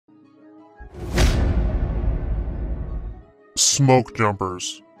Smoke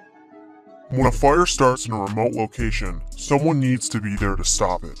jumpers. When a fire starts in a remote location, someone needs to be there to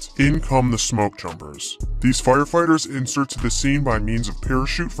stop it. In come the smoke jumpers. These firefighters insert to the scene by means of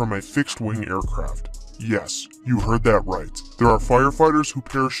parachute from a fixed-wing aircraft. Yes, you heard that right. There are firefighters who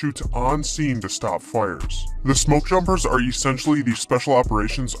parachute on scene to stop fires. The smoke jumpers are essentially the special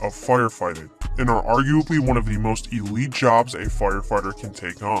operations of firefighting, and are arguably one of the most elite jobs a firefighter can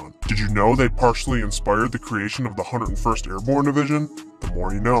take on. Did you know they partially inspired the creation of the 101st Airborne Division? The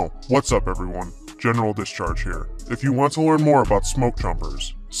more you know. What's up everyone, General Discharge here. If you want to learn more about smoke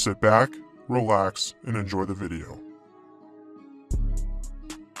jumpers, sit back, relax, and enjoy the video.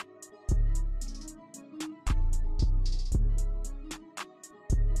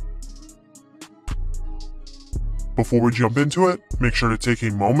 Before we jump into it, make sure to take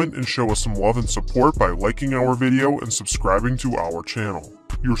a moment and show us some love and support by liking our video and subscribing to our channel.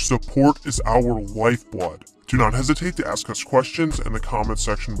 Your support is our lifeblood. Do not hesitate to ask us questions in the comment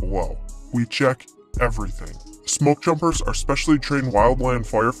section below. We check everything. Smoke jumpers are specially trained wildland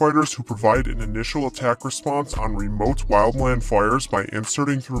firefighters who provide an initial attack response on remote wildland fires by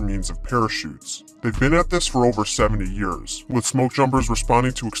inserting through means of parachutes. They've been at this for over 70 years, with smoke jumpers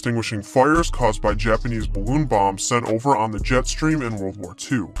responding to extinguishing fires caused by Japanese balloon bombs sent over on the jet stream in World War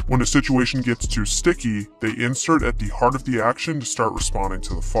II. When a situation gets too sticky, they insert at the heart of the action to start responding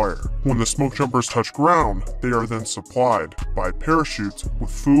to the fire. When the smoke jumpers touch ground, they are then supplied by parachute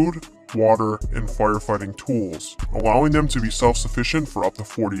with food, water, and firefighting tools, allowing them to be self-sufficient for up to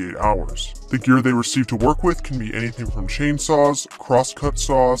 48 hours. The gear they receive to work with can be anything from chainsaws, crosscut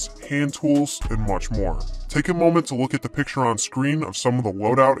saws, hand tools, and much more. Take a moment to look at the picture on screen of some of the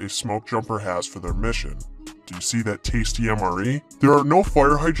loadout a smoke jumper has for their mission. Do you see that tasty MRE? There are no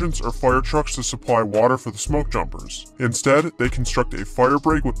fire hydrants or fire trucks to supply water for the smoke jumpers. Instead, they construct a fire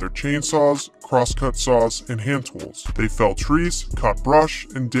break with their chainsaws, crosscut saws, and hand tools. They fell trees, cut brush,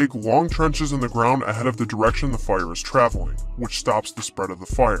 and dig long trenches in the ground ahead of the direction the fire is traveling, which stops the spread of the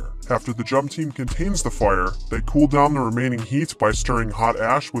fire. After the jump team contains the fire, they cool down the remaining heat by stirring hot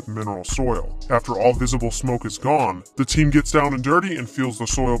ash with mineral soil. After all visible smoke is gone, the team gets down and dirty and feels the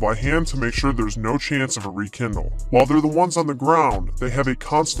soil by hand to make sure there's no chance of a rekindle. While they're the ones on the ground, they have a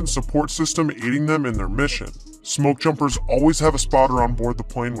constant support system aiding them in their mission. Smoke jumpers always have a spotter on board the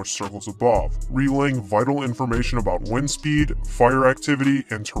plane which circles above, relaying vital information about wind speed, fire activity,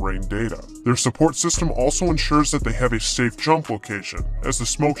 and terrain data. Their support system also ensures that they have a safe jump location, as the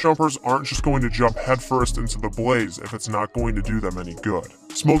smoke jumpers aren't just going to jump headfirst into the blaze if it's not going to do them any good.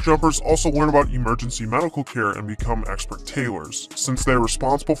 Smoke jumpers also learn about emergency medical care and become expert tailors, since they are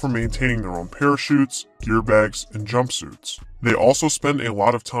responsible for maintaining their own parachutes, gear bags, and jumpsuits. They also spend a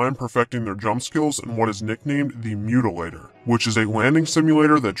lot of time perfecting their jump skills in what is nicknamed the Mutilator, which is a landing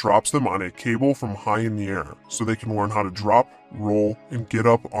simulator that drops them on a cable from high in the air, so they can learn how to drop, roll, and get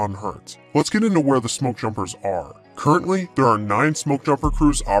up unhurt. Let's get into where the smoke jumpers are. Currently, there are 9 smoke jumper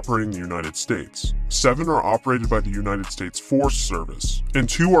crews operating in the United States. 7 are operated by the United States Forest Service, and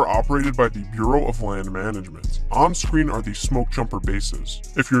 2 are operated by the Bureau of Land Management. On screen are the smoke jumper bases.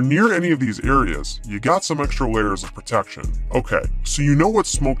 If you're near any of these areas, you got some extra layers of protection. Okay, so you know what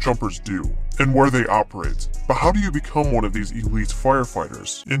smoke jumpers do and where they operate, but how do you become one of these elite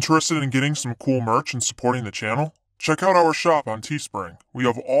firefighters? Interested in getting some cool merch and supporting the channel? Check out our shop on Teespring. We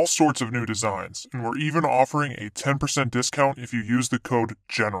have all sorts of new designs, and we're even offering a 10% discount if you use the code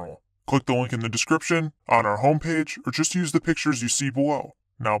GENERAL. Click the link in the description, on our homepage, or just use the pictures you see below.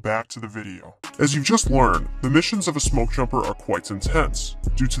 Now back to the video. As you've just learned, the missions of a smoke jumper are quite intense.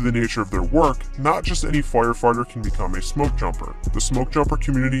 Due to the nature of their work, not just any firefighter can become a smoke jumper. The smoke jumper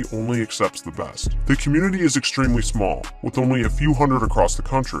community only accepts the best. The community is extremely small, with only a few hundred across the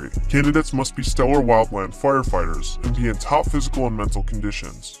country. Candidates must be stellar wildland firefighters and be in top physical and mental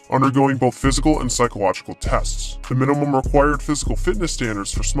conditions, undergoing both physical and psychological tests. The minimum required physical fitness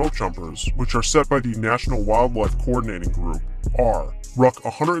standards for smoke jumpers, which are set by the National Wildlife Coordinating Group, are: ruck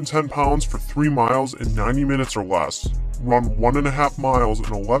 110 pounds for 3 miles in 90 minutes or less, run 1.5 miles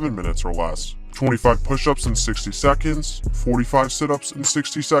in 11 minutes or less, 25 push-ups in 60 seconds, 45 sit-ups in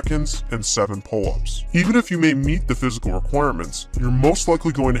 60 seconds, and 7 pull-ups. Even if you may meet the physical requirements, you're most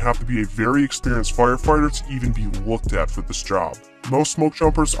likely going to have to be a very experienced firefighter to even be looked at for this job. Most smoke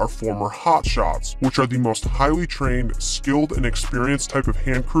jumpers are former hotshots, which are the most highly trained, skilled, and experienced type of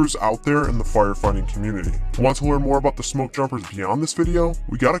hand crews out there in the firefighting community. Want to learn more about the smoke jumpers beyond this video?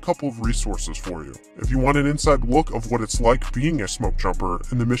 We got a couple of resources for you. If you want an inside look of what it's like being a smoke jumper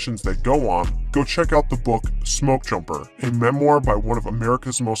and the missions they go on, go check out the book Smokejumper, a memoir by one of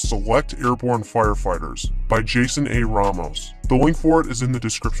America's most select airborne firefighters by Jason A. Ramos. The link for it is in the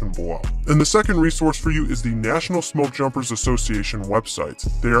description below. And the second resource for you is the National Smokejumpers Association website.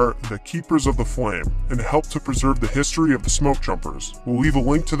 They are the keepers of the flame and help to preserve the history of the smokejumpers. We'll leave a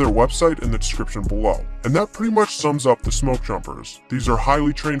link to their website in the description below. And that pretty much sums up the smokejumpers. These are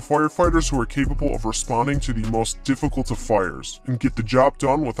highly trained firefighters who are capable of responding to the most difficult of fires and get the job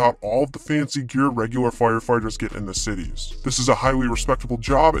done without all of the fancy gear regular firefighters get in the cities. This is a highly respectable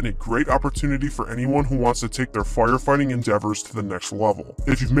job and a great opportunity for anyone who wants to take their firefighting endeavors to the next level.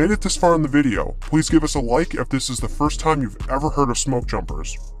 If you've made it this far in the video, please give us a like if this is the first time you've ever heard of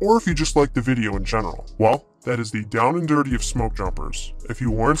smokejumpers, or if you just like the video in general. Well, that is the down and dirty of smokejumpers. If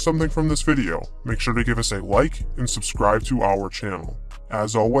you learned something from this video, make sure to give us a like and subscribe to our channel.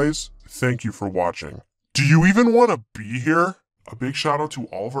 As always, thank you for watching. Do you even want to be here? A big shout out to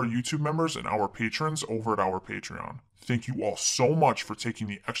all of our YouTube members and our patrons over at our Patreon. Thank you all so much for taking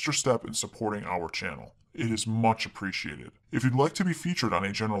the extra step in supporting our channel. It is much appreciated. If you'd like to be featured on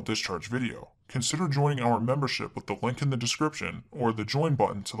a general discharge video, consider joining our membership with the link in the description or the join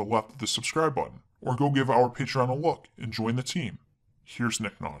button to the left of the subscribe button, or go give our Patreon a look and join the team. Here's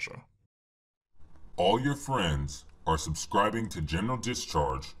Nnovad. All your friends are subscribing to General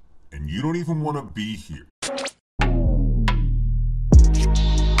Discharge, and you don't even want to be here.